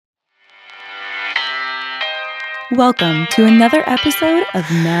Welcome to another episode of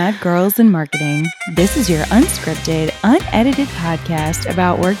Mad Girls in Marketing. This is your unscripted, unedited podcast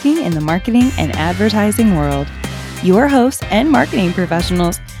about working in the marketing and advertising world. Your hosts and marketing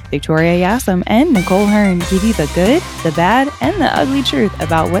professionals, Victoria Yassam and Nicole Hearn, give you the good, the bad, and the ugly truth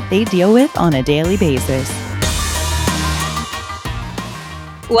about what they deal with on a daily basis.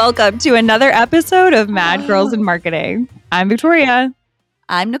 Welcome to another episode of Mad Girls in Marketing. I'm Victoria.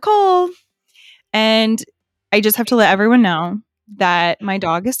 I'm Nicole. And I just have to let everyone know that my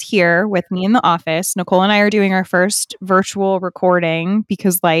dog is here with me in the office. Nicole and I are doing our first virtual recording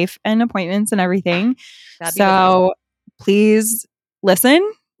because life and appointments and everything. So please listen.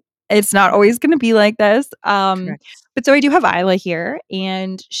 It's not always going to be like this. But so I do have Isla here,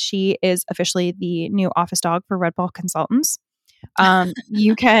 and she is officially the new office dog for Red Ball Consultants.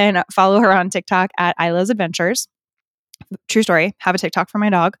 You can follow her on TikTok at Isla's Adventures. True story. Have a TikTok for my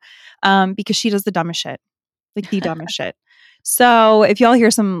dog because she does the dumbest shit. Like the dumbest shit. So if y'all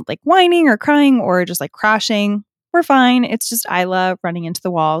hear some like whining or crying or just like crashing, we're fine. It's just Isla running into the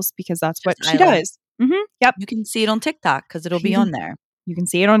walls because that's what she does. Mm-hmm. Yep. You can see it on TikTok because it'll be on there. You can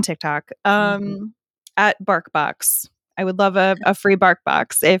see it on TikTok at BarkBox. I would love a free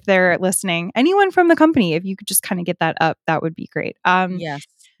BarkBox if they're listening. Anyone from the company, if you could just kind of get that up, that would be great.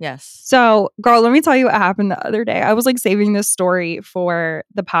 Yes. So, girl, let me tell you what happened the other day. I was like saving this story for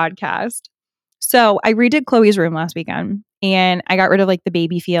the podcast. So I redid Chloe's room last weekend and I got rid of like the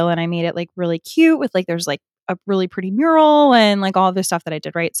baby feel and I made it like really cute with like there's like a really pretty mural and like all this stuff that I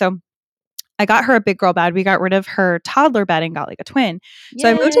did, right? So I got her a big girl bed. We got rid of her toddler bed and got like a twin. So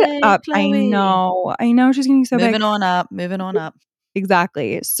I moved it up. Chloe. I know she's getting so big. Moving on up.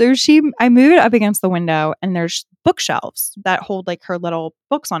 Exactly. So I moved it up against the window and there's bookshelves that hold like her little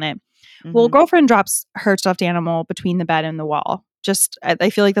books on it. Mm-hmm. Well, girlfriend drops her stuffed animal between the bed and the wall. Just,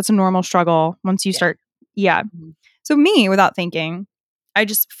 I feel like that's a normal struggle once you start. Yeah. Mm-hmm. So me, without thinking, I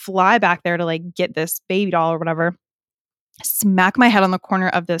just fly back there to like get this baby doll or whatever, smack my head on the corner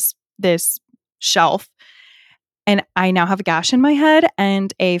of this shelf. And I now have a gash in my head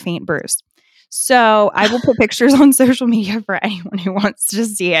and a faint bruise. So I will put pictures on social media for anyone who wants to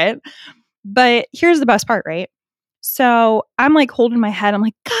see it. But here's the best part, right? So I'm like holding my head. I'm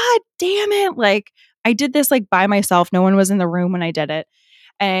like, God damn it. Like I did this like by myself. No one was in the room when I did it.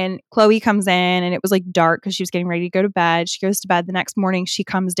 And Chloe comes in and it was like dark because she was getting ready to go to bed. She goes to bed the next morning. She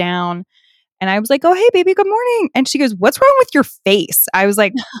comes down and I was like, oh, hey, baby, good morning. And she goes, what's wrong with your face? I was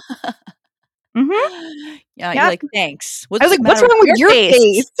like, mm-hmm. Yeah, you're like, thanks. I was like, what's wrong with your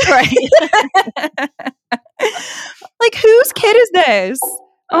face? Right. Like, whose kid is this?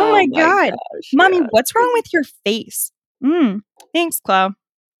 Oh my God. Gosh, Mommy, what's wrong with your face? Thanks, Chloe.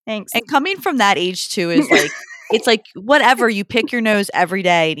 Thanks. And coming from that age too is like, it's like, whatever, you pick your nose every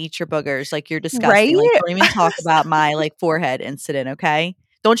day and eat your boogers. Like, you're disgusting. Right? Like, don't even talk about my like forehead incident, okay?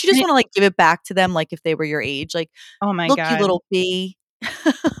 Don't you just want to like give it back to them like if they were your age? Like, oh my God. Look, you little bee.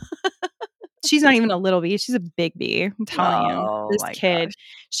 She's not even a little bee. She's a big bee. I'm telling you. This kid,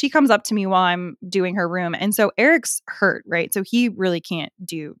 she comes up to me while I'm doing her room. And so Eric's hurt, right? So he really can't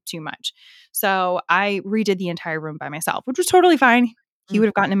do too much. So I redid the entire room by myself, which was totally fine. He would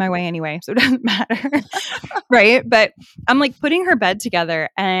have gotten in my way anyway, so it doesn't matter. Right? But I'm like putting her bed together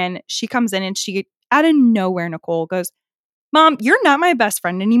and she comes in and she, out of nowhere, Nicole goes, Mom, you're not my best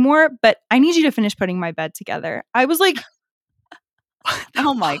friend anymore, but I need you to finish putting my bed together. I was like,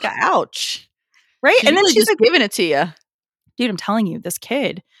 oh my God, ouch. Right? And then she's like giving it to you. Dude, I'm telling you, this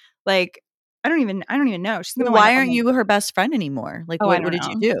kid, like, I don't even know. She's gonna. Why aren't you her best friend anymore? Like, what did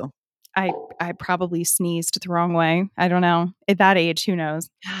you do? I probably sneezed the wrong way. I don't know. At that age, who knows?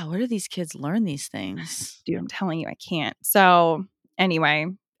 Yeah, where do these kids learn these things? Dude, I'm telling you, I can't. So anyway,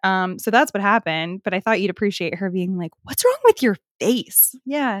 so that's what happened. But I thought you'd appreciate her being like, "What's wrong with your face?"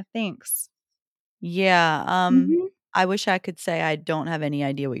 Yeah, thanks. Yeah. I wish I could say I don't have any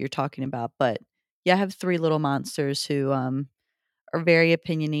idea what you're talking about, but yeah, I have 3 little monsters who are very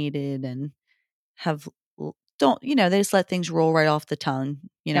opinionated and they just let things roll right off the tongue,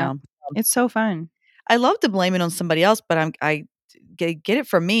 you know. It's so fun. I love to blame it on somebody else, but I get it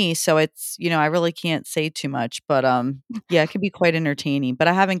from me, so it's, I really can't say too much, but yeah, it can be quite entertaining, but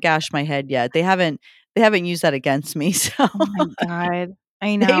I haven't gashed my head yet. They haven't used that against me, so oh my God.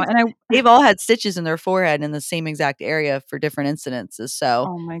 I know. They've all had stitches in their forehead in the same exact area for different incidences. So,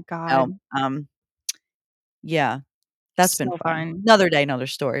 oh my God. Yeah, that's so been fun. Another day, another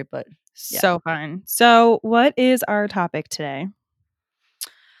story, but yeah. So fun. So what is our topic today?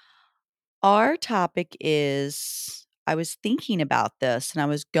 Our topic is, I was thinking about this and I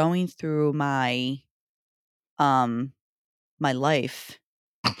was going through my life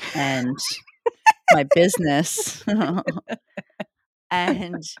and my business.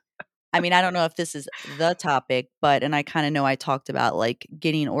 And I mean, I don't know if this is the topic, but and I kind of know I talked about like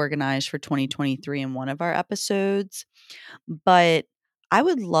getting organized for 2023 in one of our episodes, but I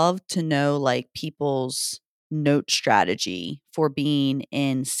would love to know like people's note strategy for being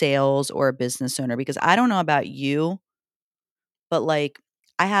in sales or a business owner because I don't know about you, but like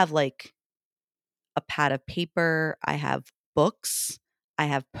I have like a pad of paper, I have books, I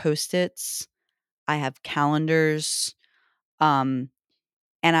have Post-its, I have calendars. Um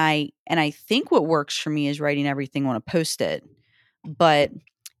and I think what works for me is writing everything on a Post-it. But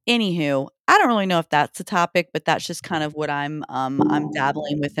anywho, I don't really know if that's the topic, but that's just kind of what I'm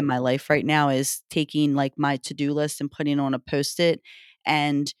dabbling with in my life right now is taking like my to-do list and putting it on a Post-it.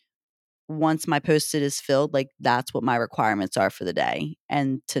 And once my Post-it is filled, like that's what my requirements are for the day.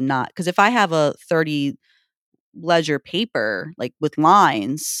 And to not because if I have a 30 ledger paper like with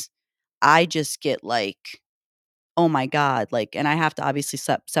lines, I just get like oh my god, like and I have to obviously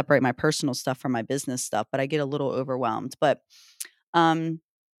separate my personal stuff from my business stuff, but I get a little overwhelmed. But um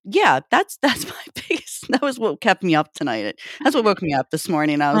yeah, that's my biggest that was what kept me up tonight. That's what woke me up this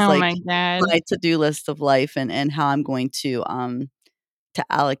morning. I was Oh like my god. my to-do list of life and how I'm going to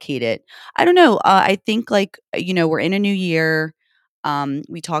allocate it. I don't know. I think like we're in a new year.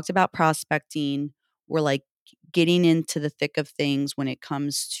 We talked about prospecting. We're like getting into the thick of things when it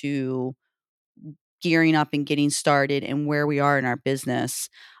comes to gearing up and getting started and where we are in our business.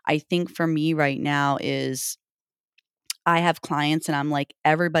 I think for me right now is I have clients and I'm like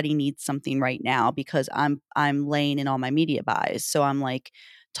everybody needs something right now because I'm laying in all my media buys. So I'm like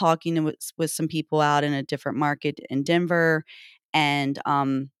talking with some people out in a different market in Denver and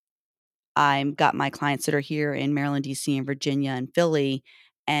I'm got my clients that are here in Maryland, DC and Virginia and Philly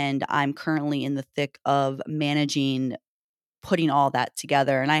and I'm currently in the thick of managing putting all that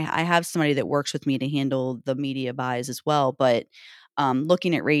together. And I have somebody that works with me to handle the media buys as well. But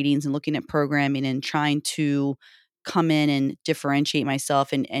looking at ratings and looking at programming and trying to come in and differentiate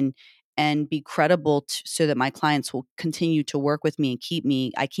myself and be credible so that my clients will continue to work with me and keep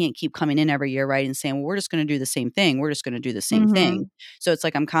me. I can't keep coming in every year, right, and saying, well, we're just going to do the same thing. We're just going to do the same thing. Mhm. So it's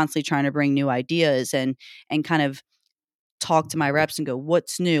like I'm constantly trying to bring new ideas and kind of talk to my reps and go,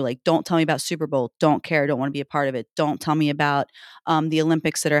 what's new? Like, don't tell me about Super Bowl. Don't care. Don't want to be a part of it. Don't tell me about the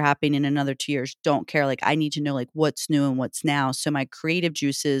Olympics that are happening in another 2 years. Don't care. Like, I need to know like what's new and what's now. So my creative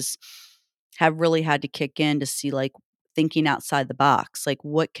juices have really had to kick in to see like thinking outside the box. Like,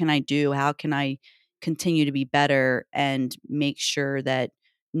 what can I do? How can I continue to be better and make sure that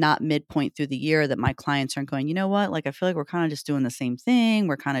not midpoint through the year that my clients aren't going, you know what? Like, I feel like we're kind of just doing the same thing.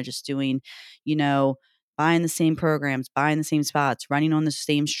 We're kind of just doing, you know, buying the same programs, buying the same spots, running on the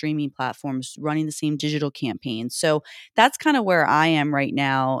same streaming platforms, running the same digital campaigns. So that's kind of where I am right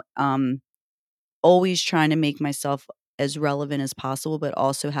now. Always trying to make myself as relevant as possible, but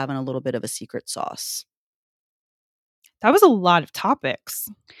also having a little bit of a secret sauce. That was a lot of topics.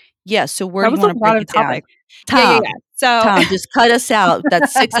 Yeah. So where That do you was a want to break lot of it down? topics. Yeah, yeah, Tom, yeah. So Tom, just cut us out.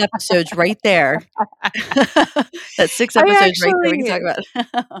 That's 6 episodes right there. That's 6 I episodes right there we can actually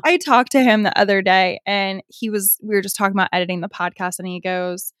talk about. I talked to him the other day and we were just talking about editing the podcast and he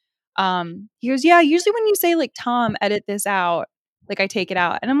goes, yeah, usually when you say like, Tom, edit this out, like I take it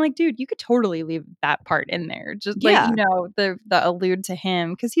out. And I'm like, dude, you could totally leave that part in there. Just like, Yeah. the allude to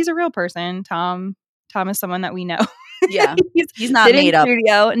him because he's a real person. Tom is someone that we know. Yeah. He's He's not been in made up.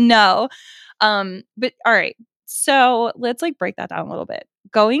 studio. No. But all right. So let's like break that down a little bit.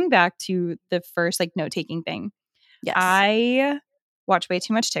 Going back to the first like note taking thing. Yes. I watch way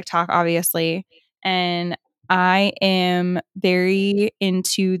too much TikTok, obviously, and I am very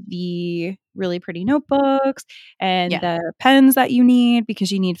into the really pretty notebooks and Yeah. the pens that you need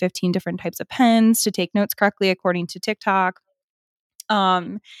because you need 15 different types of pens to take notes correctly according to TikTok.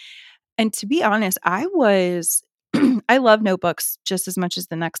 Um, and to be honest, I love notebooks just as much as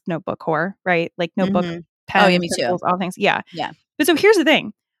the next notebook whore, right? Like notebook, Mhm. Oh, yeah, pens, me too. pencils, all things. Yeah. Yeah. But so here's the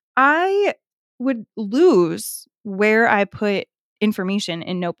thing. I would lose where I put information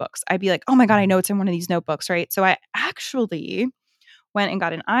in notebooks. I'd be like, "Oh my god, I know it's in one of these notebooks," right? So I actually went and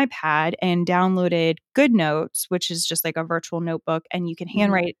got an iPad and downloaded GoodNotes, which is just like a virtual notebook and you can Mhm.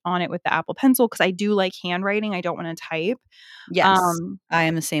 handwrite on it with the Apple Pencil because I do like handwriting. I don't want to type. Yes, Um, I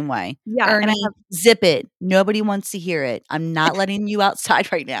am the same way. yeah, and I Ernie, have zip it. Nobody wants to hear it. I'm not letting you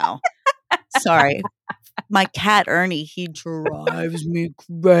outside right now. Sorry. My cat, Ernie, he drives me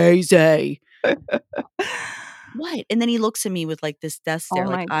crazy. What? And then he looks at me with, like, this death Oh stare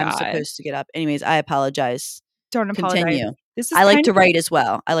like my I'm god. supposed to get up. Anyways, I apologize. Don't apologize. Continue. This is I like kind to of write as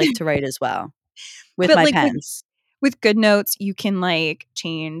well. I like to write as well with but my like pens. with GoodNotes, you can like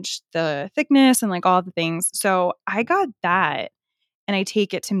change the thickness and like all the things. So I got that and I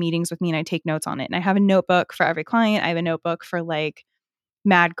take it to meetings with me and I take notes on it. And I have a notebook for every client. I have a notebook for like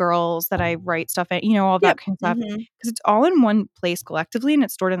Mad Girls that I write stuff in, all that Yep. kind of stuff. Because it's all in one place collectively and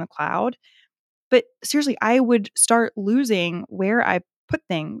it's stored in the cloud. But seriously, I would start losing where I put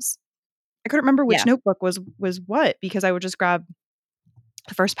things. I couldn't remember which Yeah. notebook was what, because I would just grab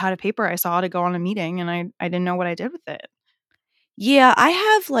the first pad of paper I saw to go on a meeting and I didn't know what I did with it. Yeah, I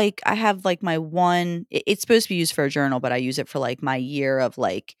have like my one it's supposed to be used for a journal, but I use it for like my year of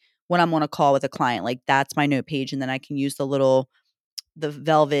like when I'm on a call with a client, like that's my note page and then I can use the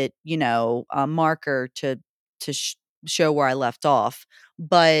velvet, marker to show where I left off.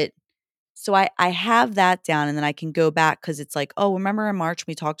 But so I have that down and then I can go back cuz it's like, "Oh, remember in March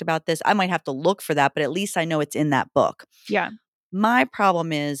we talked about this?" I might have to look for that, but at least I know it's in that book. Yeah. My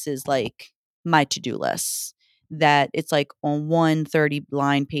problem is like my to-do lists that it's like on one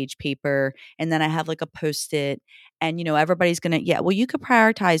 30-line page paper and then I have like a Post-it and everybody's going to well you could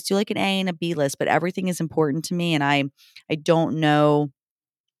prioritize do like an A and a B list but everything is important to me and I don't know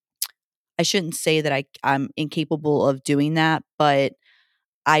I shouldn't say that I'm incapable of doing that but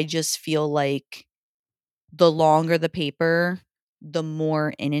I just feel like the longer the paper, the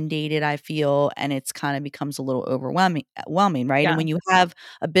more inundated I feel, and it's kind of becomes a little overwhelming, right? And Yeah. when you have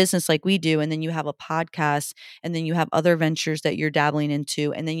a business like we do, and then you have a podcast, and then you have other ventures that you're dabbling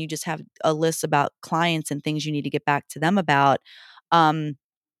into, and then you just have a list about clients and things you need to get back to them about, um,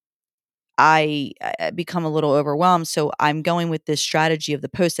 I become a little overwhelmed. So I'm going with this strategy of the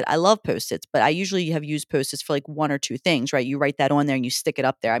Post-it. I love Post-its, but I usually have used Post-its for like one or two things, right? You write that on there and you stick it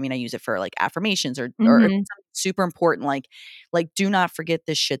up there. I mean, I use it for like affirmations or if Mhm. it's something super important, like do not forget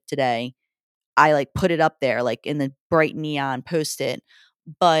this shit today. I like put it up there like in the bright neon Post-it.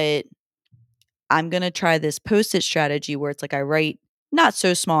 But I'm going to try this Post-it strategy where it's like I write not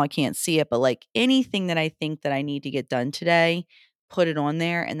so small I can't see it, but like anything that I think that I need to get done today, put it on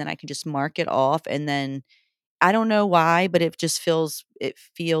there and then I can just mark it off and then I don't know why, but it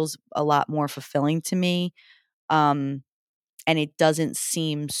feels a lot more fulfilling to me. Um and it doesn't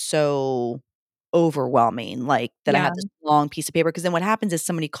seem so overwhelming, like, that I Yeah. have this long piece of paper. Because then what happens is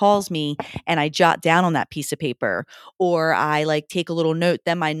somebody calls me and I jot down on that piece of paper, or I, like, take a little note,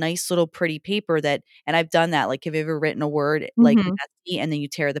 then my nice little pretty paper that and I've done that, like, have you ever written a word, like, Mhm. messy and then you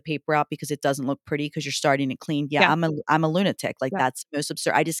tear the paper out because it doesn't look pretty because 'cause you're starting to clean? Yeah, Yeah. I'm a lunatic, like, Yeah. that's the most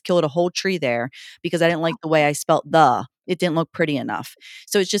absurd I just killed a whole tree there because I didn't like the way I spelt "the." It didn't look pretty enough.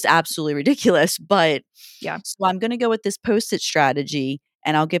 So it's just absolutely ridiculous, but Yeah. so I'm gonna go with this Post-it strategy,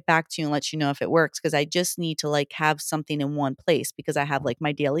 and I'll get back to you and let you know if it works because I just need to, like, have something in one place because I have, like,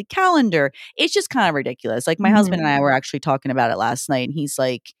 my daily calendar. It's just kinda ridiculous. Like, my husband Mhm. and I were actually talking about it last night, and he's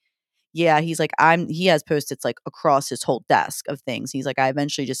like yeah, he's like, he has Post-its, like, across his whole desk of things. He's like, "I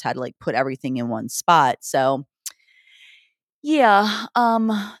eventually just had to, like, put everything in one spot." So, yeah,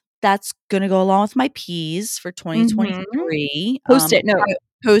 that's gonna go along with my Ps for Mhm. 2023. Post-it note.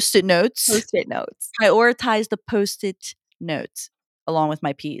 Post-it notes. Post-it notes. Prioritize the Post-it notes along with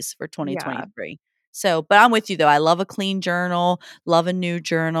my Ps for Yeah. 2023. So, but I'm with you though. I love a clean journal, love a new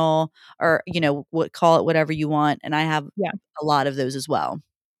journal, or what call it whatever you want. And I have Yeah. a lot of those as well.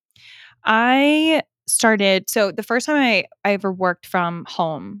 I started so the first time I ever worked from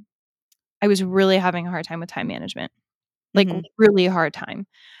home, I was really having a hard time with time management. Like, Mhm. really hard time.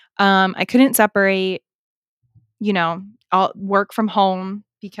 I couldn't separate, I'll work from home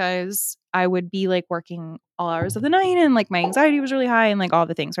because I would be, like, working all hours of the night and, like, my anxiety was really high and, like, all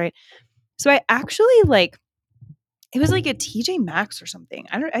the things, right? So I actually, like it was like a TJ Maxx or something.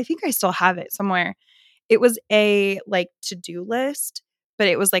 I think I still have it somewhere. It was a, like, to-do list, but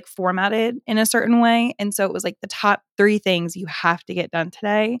it was, like, formatted in a certain way, and so it was, like, the top 3 things you have to get done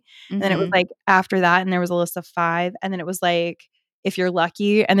today, and then it was, Mhm. like, after that, and there was a list of 5, and then it was, like, if you're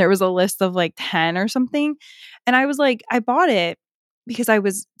lucky, and there was a list of, like, 10 or something, and I was, like I bought it because I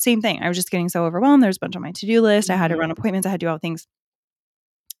was same thing, I was just getting so overwhelmed, there was a bunch on my to-do list, I had to Mhm. run appointments, I had to do all things,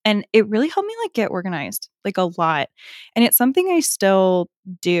 and it really helped me, like, get organized, like, a lot, and it's something I still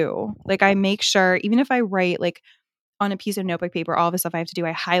do, like, I make sure even if I write, like, on a piece of notebook paper, all the stuff I have to do,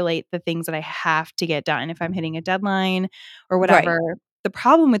 I highlight the things that I have to get done if I'm hitting a deadline or Right. whatever. The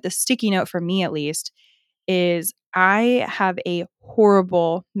problem with the sticky note, for me at least, is I have a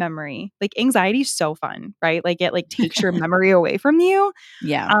horrible memory. Like, anxiety is so fun, right? Like, it, like, takes your memory away from you.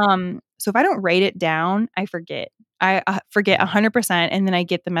 Yeah. So if I don't write it down, I forget. I, forget 100%, and then I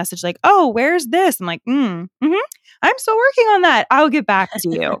get the message like, "Oh, where's this?" I'm like, mhm, I'm still working on that. I'll get back to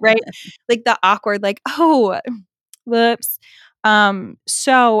you," right? Like, the awkward, like, "Oh, whoops."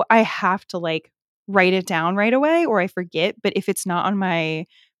 So I have to, like, write it down right away or I forget. But if it's not on my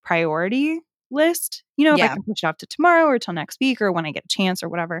priority list, if I can push it off to tomorrow or till next week or when I get a chance or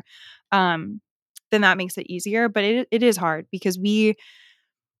whatever, then that makes it easier. But it is hard because we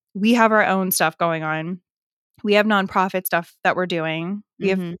have our own stuff going on. We have nonprofit stuff that we're doing. We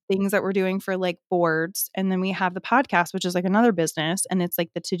have things that we're doing for like boards. And then we have the podcast, which is like another business. And it's like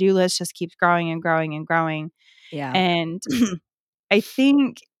the to-do list just keeps growing and growing and growing. Yeah. And I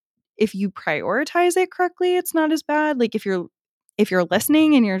think if you prioritize it correctly, it's not as bad. Like if you're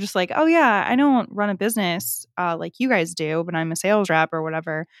listening and you're just like, oh yeah, I don't run a business like you guys do, but I'm a sales rep or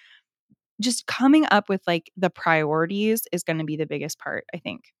whatever. Just coming up with like the priorities is going to be the biggest part, I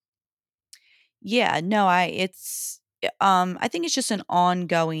think. Yeah, no, I think it's just an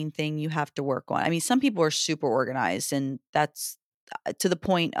ongoing thing you have to work on. I mean, some people are super organized and that's to the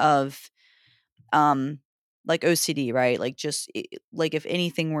point of like OCD, right? Like just like if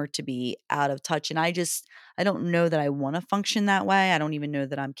anything were to be out of touch and I don't know that I want to function that way. I don't even know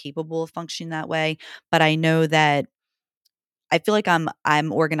that I'm capable of functioning that way, but I know that I feel like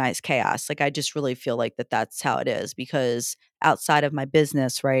I'm organized chaos. Like I just really feel like that's how it is because outside of my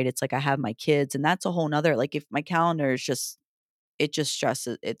business, right? It's like I have my kids and that's a whole nother like if my calendar is just it just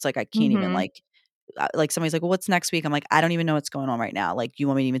stresses it's like I can't even like somebody's like, "Well, what's next week?" I'm like, "I don't even know what's going on right now. Like, you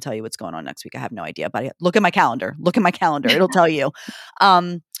want me to even tell you what's going on next week? I have no idea." But look at my calendar. Look at my calendar. It'll tell you.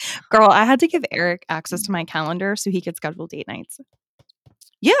 Girl, I had to give Eric access to my calendar so he could schedule date nights.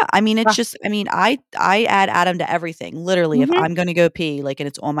 Yeah, I mean, it's just I mean, I add Adam to everything. Literally, if I'm gonna go pee, like, and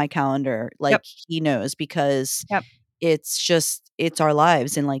it's on my calendar, like, he knows because it's our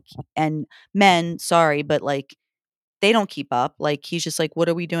lives and, like and men, sorry, but, like, they don't keep up. Like, he's just like, "What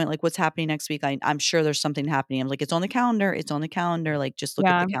are we doing? Like, what's happening next week? I'm sure there's something happening." I'm like, "It's on the calendar. It's on the calendar. Like, just look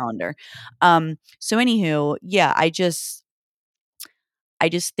at the calendar." So anywho, yeah, I just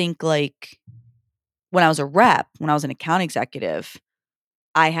think, like, when I was a rep, when I was an account executive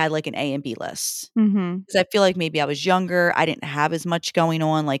I had like an A and B list. Because I feel like maybe I was younger, I didn't have as much going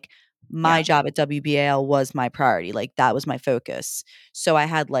on, like, my job at WBAL was my priority, like, that was my focus. So I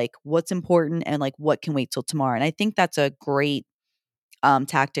had, like, what's important and, like, what can wait till tomorrow, and I think that's a great,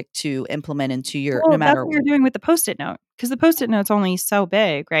 tactic to implement into your no Well, that's matter what you're doing with the Post-it note because the Post-it note's only so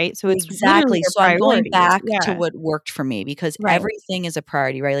big, right? So it's literally Exactly, your so I'm going priorities. back to Yeah. what worked for me because Right. everything is a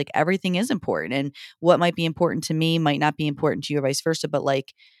priority, right? Like, everything is important, and what might be important to me might not be important to you or vice versa, but,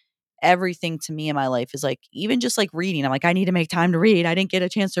 like, everything to me in my life is like even just like reading. I'm like, I need to make time to read. I didn't get a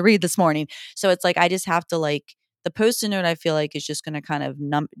chance to read this morning. So it's like I just have to like the post-it note I feel like is just gonna kind of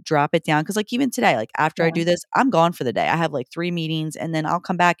drop it down. Cause like even today, like after I Yeah. do this, I'm gone for the day. I have like 3 meetings and then I'll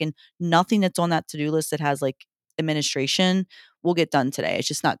come back and nothing that's on that to-do list that has like administration will get done today. It's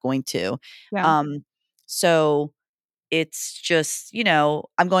just not going to. Yeah. So it's just,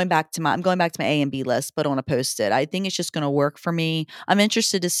 I'm going back to my A and B list, but on a Post-it. I think it's just gonna work for me. I'm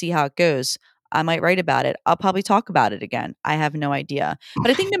interested to see how it goes. I might write about it. I'll probably talk about it again. I have no idea.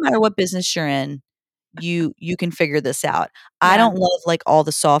 But I think no matter what business you're in, you can figure this out. I Yeah. don't love, like, all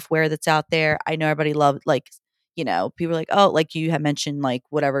the software that's out there. I know everybody loved, like, people are like, "Oh," like you had mentioned, like,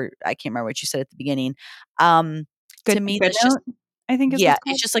 whatever I can't remember what you said at the beginning. To me, Good that's just note, I think is yeah, what's it's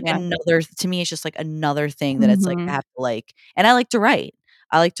called. just like Yeah. another to me, it's just like another thing that it's like I Mhm. have to like and I like to write.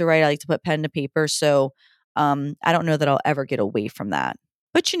 I like to write, I like to put pen to paper, so, I don't know that I'll ever get away from that.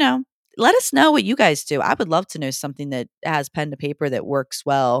 But, let us know what you guys do. I would love to know something that has pen to paper that works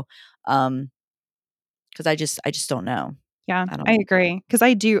well, um, 'cause I just don't know. Yeah, I don't I know. agree because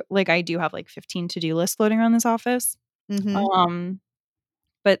I do have like 15 to-do lists floating around this office. Mhm, Um,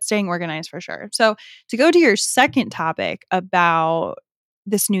 but staying organized for sure. So to go to your second topic about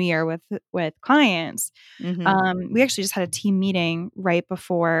this new year with clients, mhm. we actually just had a team meeting right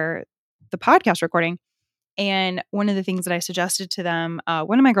before the podcast recording. And one of the things that I suggested to them,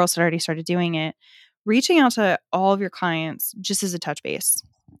 one of my girls had already started doing it, reaching out to all of your clients just as a touch base.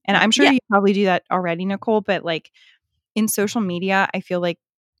 And I'm sure Yeah, you probably do that already, Nicole, but like in social media, I feel like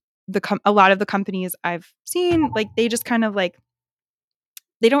a lot of the companies I've seen, like they just kind of like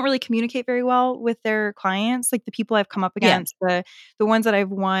they don't really communicate very well with their clients. Like the people I've come up yeah, against, the ones that I've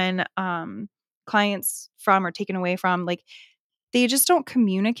won clients from or taken away from, like they just don't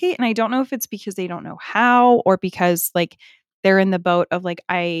communicate. And I don't know if it's because they don't know how or because like they're in the boat of like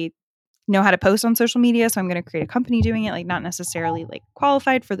I know how to post on social media, so I'm going to create a company doing it, like not necessarily like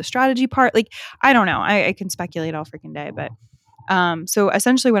qualified for the strategy part. Like I don't know. I can speculate all freaking day, but so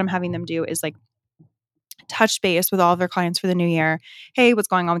essentially what I'm having them do is like touch base with all of their clients for the new year. Hey, what's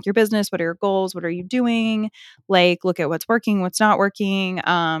going on with your business? What are your goals? What are you doing? Like, look at what's working, what's not working.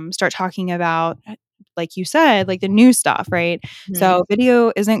 Start talking about like you said, like the new stuff, right? Mhm. So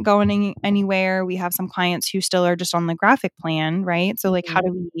video isn't going anywhere. We have some clients who still are just on the graphic plan, right? So like how Mhm.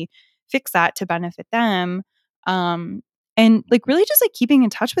 do we fix that to benefit them? And like really just like keeping in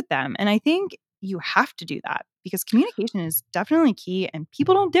touch with them. And I think you have to do that because communication is definitely key and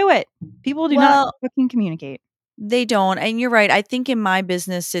people don't do it. People do not Well, fucking communicate. they don't, and you're right. I think in my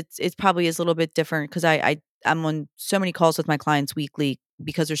business, it's probably is a little bit different because I'm on so many calls with my clients weekly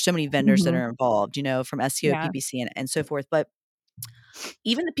because there's so many vendors that Mhm. are involved, from SEO, Yeah. PPC, and so forth. But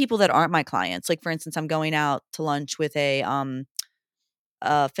even the people that aren't my clients, like for instance, I'm going out to lunch with a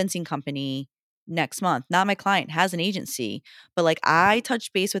fencing company next month. Not my client, has an agency, but like I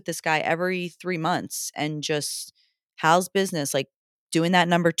touch base with this guy every 3 months and just how's business, like doing that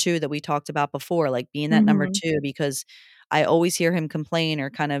number 2 that we talked about before, like being that number Mhm. 2 because I always hear him complain or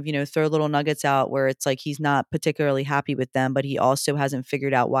kind of, throw little nuggets out where it's like he's not particularly happy with them, but he also hasn't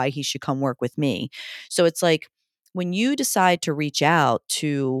figured out why he should come work with me. So it's like when you decide to reach out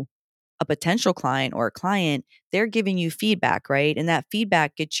to a potential client or a client, they're giving you feedback, right? And that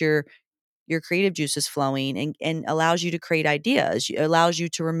feedback gets your creative juices flowing and allows you to create ideas, allows you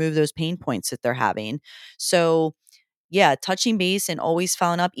to remove those pain points that they're having. So, yeah, touching base and always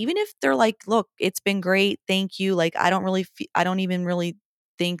following up, even if they're like, look, it's been great. Thank you. Like, I don't even really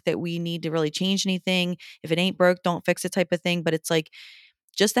think that we need to really change anything. If it ain't broke, don't fix it type of thing. But it's like,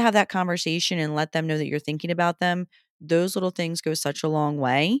 just to have that conversation and let them know that you're thinking about them, those little things go such a long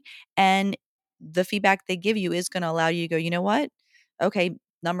way. And the feedback they give you is going to allow you to go, you know what? Okay,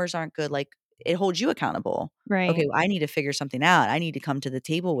 numbers aren't good. Like it holds you accountable. Right. Okay, I need to figure something out. I need to come to the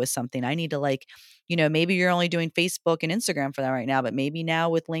table with something. I need to like, maybe you're only doing Facebook and Instagram for that right now, but maybe now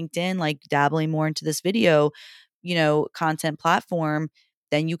with LinkedIn, like dabbling more into this video, content platform,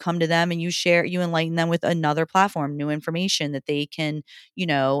 then you come to them and you enlighten them with another platform, new information that they can,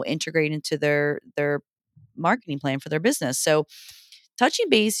 integrate into their marketing plan for their business. So touching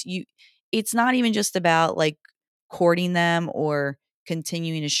base, it's not even just about like courting them or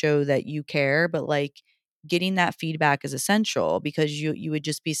continuing to show that you care, but like getting that feedback is essential because you would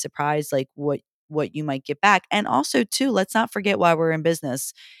just be surprised like what you might get back. And also too, let's not forget why we're in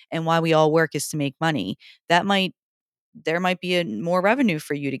business and why we all work is to make money. That might there might be more revenue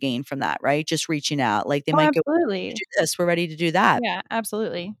for you to gain from that, right? Just reaching out. Like they Oh, might go, "To absolutely. do this, we're ready to do that." Yeah,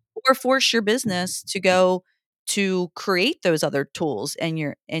 absolutely. Or force your business to go to create those other tools in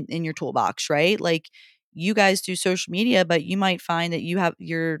your toolbox, right? Like you guys do social media, but you might find that you have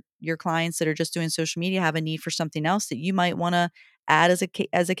your clients that are just doing social media have a need for something else that you might want to add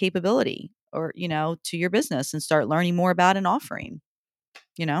as a capability or, to your business and start learning more about and offering,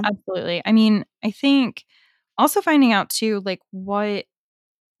 you know? Absolutely. I mean, I think also finding out too, like what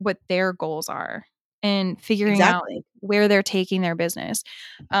their goals are and figuring out Exactly. like where they're taking their business.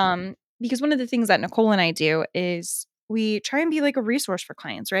 Because one of the things that Nicole and I do is we try and be like a resource for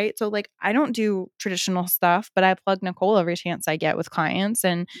clients, right? So like I don't do traditional stuff, but I plug Nicole every chance I get with clients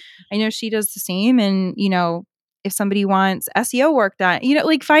and I know she does the same and if somebody wants SEO work done,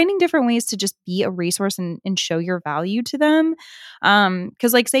 like finding different ways to just be a resource and show your value to them.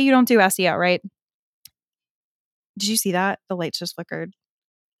 Cause like say you don't do SEO, right? Did you see that? The lights just flickered.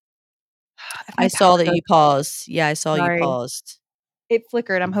 If I my saw power that goes you paused. Yeah, I saw you sorry. paused. It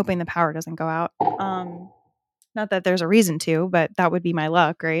flickered. I'm hoping the power doesn't go out. Not that there's a reason to, but that would be my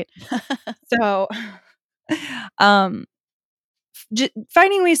luck, right? So, um,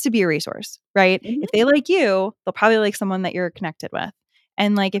 finding ways to be a resource, right? If Mhm. they like you, they'll probably like someone that you're connected with.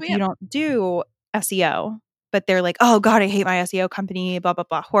 And like Oh, if yeah. you don't do SEO, but they're like, "Oh god, I hate my SEO company, blah blah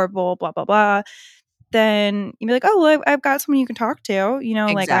blah, horrible, blah blah blah," then you'd be like, "Oh, well, I've got someone you can talk to."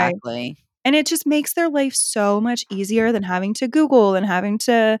 Like I Exactly. and it just makes their life so much easier than having to Google and having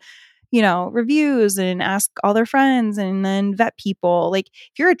to reviews and ask all their friends and then vet people. Like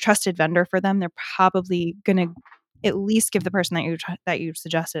if you're a trusted vendor for them, they're probably going to at least give the person that you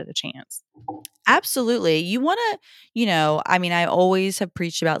suggested a chance. Absolutely. You wanna I mean, I always have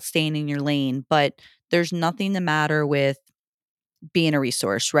preached about staying in your lane, but there's nothing the matter with being a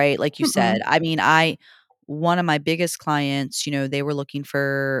resource, right? Like you said. Mm-mm. I mean, one of my biggest clients, they were looking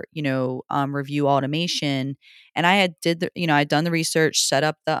for, review automation, and I had did the I'd done the research, set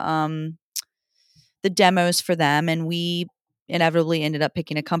up the demos for them, and we inevitably ended up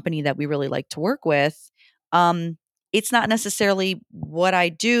picking a company that we really like to work with. It's not necessarily what I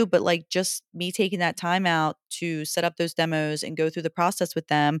do, but like just me taking that time out to set up those demos and go through the process with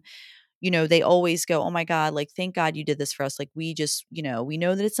them, they always go, "Oh my god, like thank God you did this for us. Like we just, we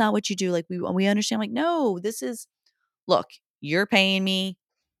know that it's not what you do. Like we understand." I'm like, "No, this is look, you're paying me.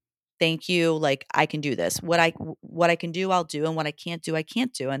 thank you. Like, I can do this. What I can do, I'll do, and what I can't do, I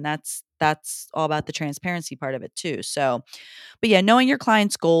can't do. And that's all about the transparency part of it too. So, but yeah, knowing your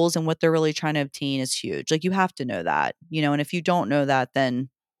client's goals and what they're really trying to obtain is huge. Like, you have to know that, and if you don't know that, then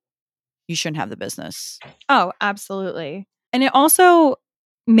you shouldn't have the business. Oh, absolutely. And it also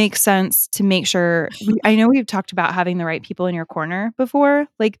makes sense to make sure I know we've talked about having the right people in your corner before,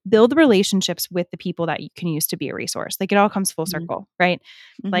 like build relationships with the people that you can use to be a resource. Like, it all comes full circle, right?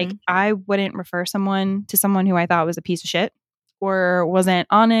 Like, I wouldn't refer someone to someone who I thought was a piece of shit or wasn't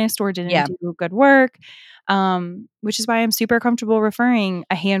honest or didn't do good work. Which is why I'm super comfortable referring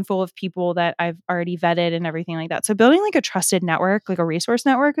a handful of people that I've already vetted and everything like that. So building like a trusted network, like a resource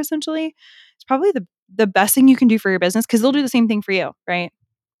network, essentially, is probably the best thing you can do for your business, because they'll do the same thing for you, right?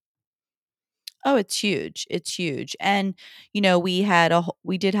 Oh, it's huge. It's huge. And,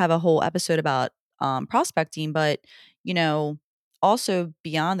 we did have a whole episode about prospecting, but, also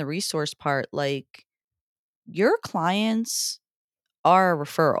beyond the resource part, like, your clients are a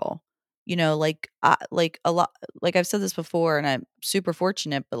referral. Like a lot, like I've said this before, and I'm super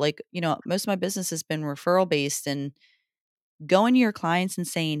fortunate, but like, most of my business has been referral based, and going to your clients and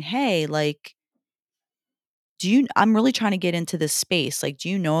saying, "Hey, like, I'm really trying to get into this space. Like, do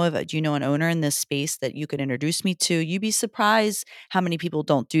you know an owner in this space that you could introduce me to?" You'd be surprised how many people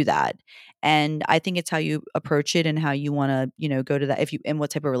don't do that. And I think it's how you approach it and how you want to, go to that, and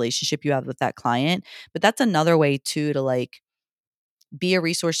what type of relationship you have with that client. But that's another way too, to like be a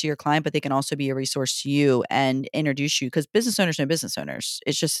resource to your client, but they can also be a resource to you and introduce you, because business owners know business owners.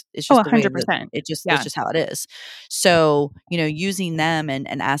 It's Oh, just the way that 100%. it's Yeah. just how it is. So, using them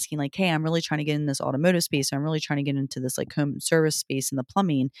and asking like, "Hey, I'm really trying to get in this automotive space. Or I'm really trying to get into this like home service space in the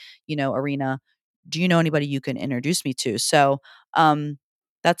plumbing, arena. Do you know anybody you can introduce me to?" So,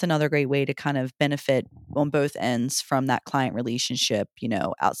 that's another great way to kind of benefit on both ends from that client relationship,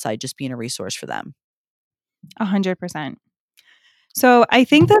 outside just being a resource for them. 100%. So I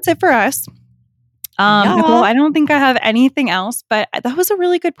think that's it for us. Yeah. Nicole, I don't think I have anything else, but that was a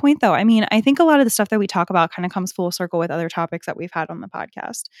really good point, though. I mean, I think a lot of the stuff that we talk about kind of comes full circle with other topics that we've had on the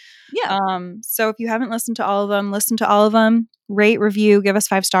podcast. Yeah. So if you haven't listened to all of them, listen to all of them. Rate, review, give us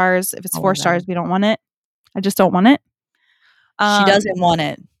 5 stars. If it's 4 stars, we don't want it. I just don't want it. She doesn't want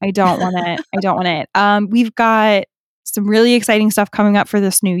it. I don't want it. I don't want it. We've got some really exciting stuff coming up for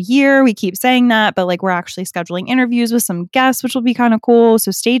this new year. We keep saying that, but like, we're actually scheduling interviews with some guests, which will be kind of cool. So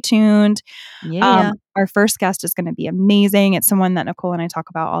stay tuned. Yeah. Our first guest is going to be amazing. It's someone that Nicole and I talk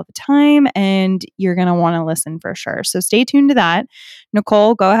about all the time, and you're going to want to listen for sure. So stay tuned to that.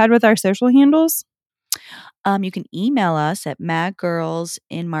 Nicole, go ahead with our social handles. You can email us at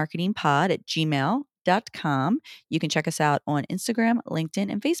madgirlsinmarketingpod@gmail.com. You can check us out on Instagram,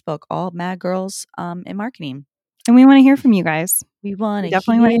 LinkedIn, and Facebook, all Mad Girls in Marketing. And we want to hear from you guys. We want to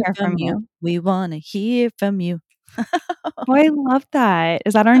definitely want to hear from you. We want to hear from you. Oh, I love that.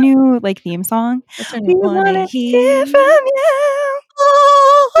 Is that our new like theme song? That's our We new want to hear hear from you.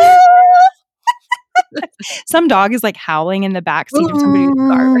 Some dog is like howling in the backseat of somebody's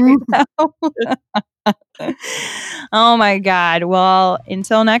car right now. Oh my God. Well,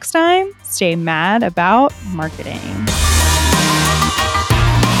 until next time, stay mad about marketing.